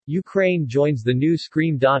Ukraine joins the new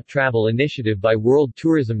Scream.Travel initiative by World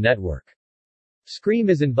Tourism Network. Scream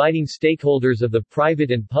is inviting stakeholders of the private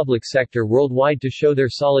and public sector worldwide to show their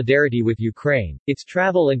solidarity with Ukraine, its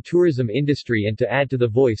travel and tourism industry, and to add to the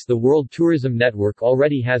voice the World Tourism Network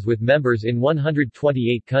already has with members in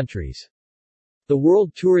 128 countries. The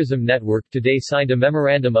World Tourism Network today signed a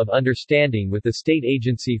Memorandum of Understanding with the State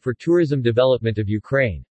Agency for Tourism Development of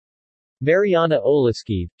Ukraine. Mariana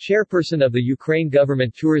Oleskiv, chairperson of the Ukraine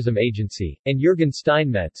Government Tourism Agency, and Jurgen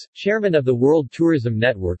Steinmetz, chairman of the World Tourism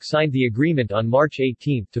Network, signed the agreement on March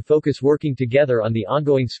 18 to focus working together on the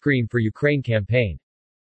ongoing Scream for Ukraine campaign.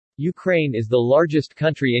 Ukraine is the largest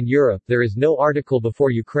country in Europe. There is no article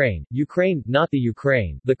before Ukraine. Ukraine, not the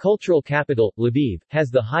Ukraine. The cultural capital, Lviv,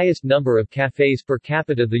 has the highest number of cafes per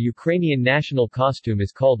capita. The Ukrainian national costume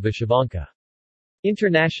is called Vyshyvanka.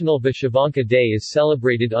 International Vyshyvanka Day is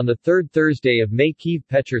celebrated on the third Thursday of May.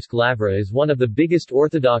 Kyiv-Pechersk Lavra is one of the biggest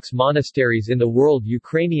Orthodox monasteries in the world.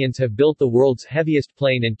 Ukrainians have built the world's heaviest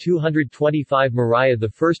plane in 225 Moriah.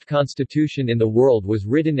 The first constitution in the world was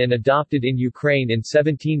written and adopted in Ukraine in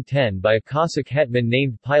 1710 by a Cossack hetman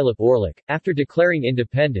named Pilip Orlik. After declaring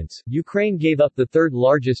independence, Ukraine gave up the third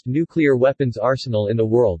largest nuclear weapons arsenal in the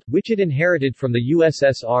world, which it inherited from the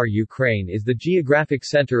USSR. Ukraine is the geographic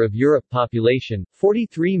center of Europe. Population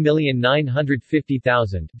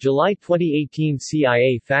 43,950,000. July 2018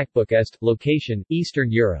 CIA Factbook Est. Location,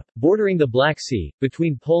 Eastern Europe. Bordering the Black Sea,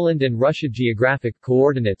 between Poland and Russia. Geographic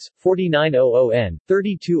coordinates, 4900 N,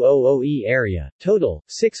 3200 E. Area. Total,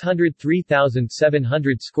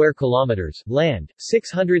 603,700 square kilometers. Land,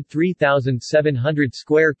 603,700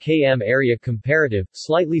 square km. Area comparative,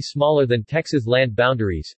 slightly smaller than Texas. Land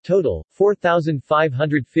boundaries, total,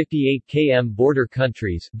 4,558 km. Border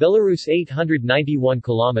countries, Belarus 891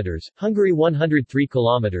 kilometers, Hungary 103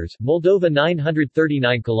 kilometers, Moldova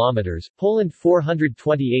 939 kilometers, Poland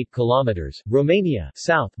 428 kilometers, Romania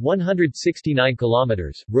south 169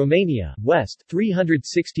 kilometers, Romania west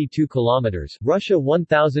 362 kilometers, Russia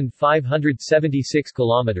 1576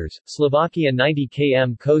 kilometers, Slovakia 90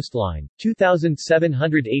 km coastline,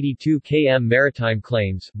 2782 km maritime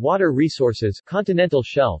claims, water resources, continental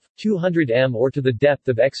shelf, 200 m or to the depth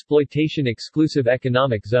of exploitation. Exclusive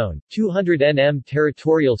economic zone, 200 nm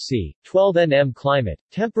territorial sea, 12 nm climate,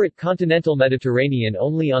 temperate continental Mediterranean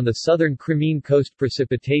only on the southern Crimean coast.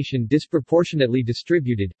 Precipitation disproportionately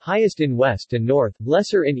distributed, highest in west and north,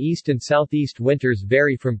 lesser in east and southeast. Winters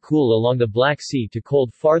vary from cool along the Black Sea to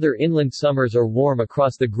cold farther inland. Summers are warm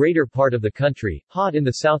across the greater part of the country, hot in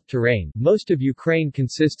the south. Terrain, most of Ukraine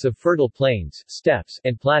consists of fertile plains, steppes,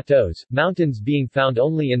 and plateaus, mountains being found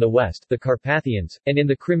only in the west, the Carpathians, and in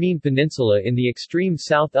the Crimean Peninsula in the extreme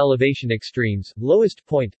south. Elevation extremes, lowest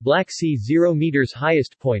point, Black Sea 0 meters.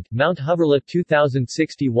 Highest point, Mount Huvrla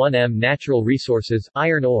 2061 m. Natural resources,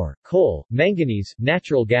 iron ore, coal, manganese,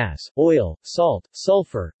 natural gas, oil, salt,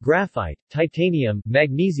 sulfur, graphite, titanium,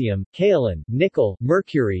 magnesium, kaolin, nickel,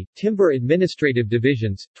 mercury, timber. Administrative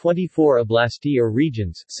divisions, 24 oblasti or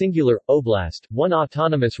regions, singular, oblast, 1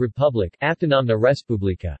 autonomous republic, Avtonomna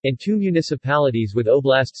Respublika, and 2 municipalities with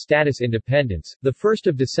oblast status. Independence, 1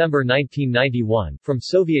 December 1991, from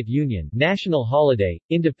Soviet Union. National holiday,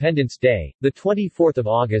 Independence Day, 24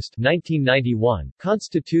 August 1991.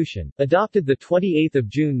 Constitution, adopted 28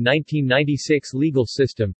 June 1996. Legal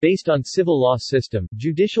system, based on civil law system.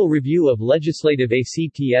 Judicial review of legislative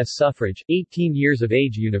acts. Suffrage, 18 years of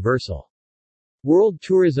age. Universal. World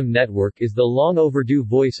Tourism Network is the long overdue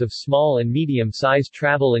voice of small and medium-sized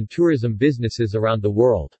travel and tourism businesses around the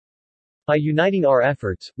world. By uniting our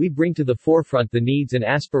efforts, we bring to the forefront the needs and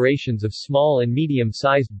aspirations of small and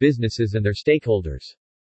medium-sized businesses and their stakeholders.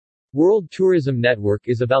 World Tourism Network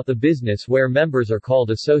is about the business where members are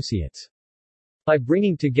called associates. By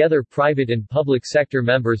bringing together private and public sector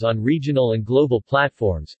members on regional and global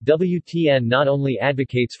platforms, WTN not only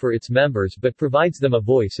advocates for its members but provides them a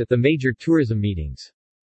voice at the major tourism meetings.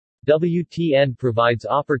 WTN provides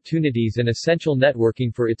opportunities and essential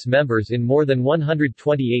networking for its members in more than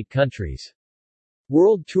 128 countries.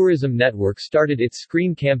 World Tourism Network started its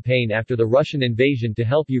Scream campaign after the Russian invasion to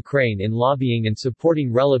help Ukraine in lobbying and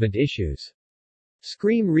supporting relevant issues.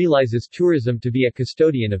 Scream realizes tourism to be a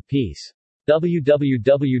custodian of peace.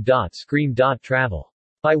 www.scream.travel.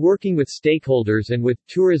 By working with stakeholders and with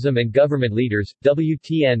tourism and government leaders,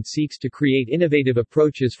 WTN seeks to create innovative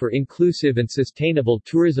approaches for inclusive and sustainable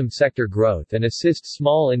tourism sector growth and assist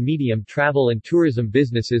small and medium travel and tourism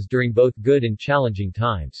businesses during both good and challenging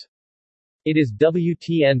times. It is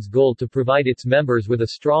WTN's goal to provide its members with a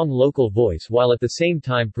strong local voice while at the same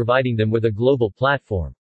time providing them with a global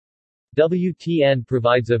platform. WTN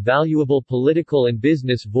provides a valuable political and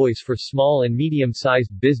business voice for small and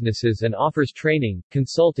medium-sized businesses and offers training,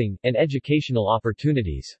 consulting, and educational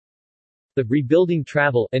opportunities. The Rebuilding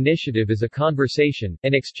Travel initiative is a conversation,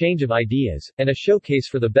 an exchange of ideas, and a showcase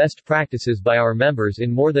for the best practices by our members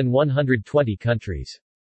in more than 120 countries.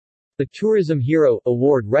 The Tourism Hero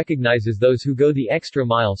Award recognizes those who go the extra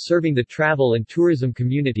mile serving the travel and tourism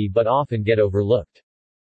community but often get overlooked.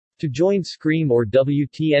 To join SCREAM or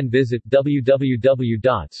WTN, visit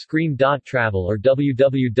www.scream.travel or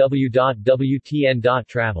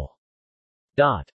www.wtn.travel.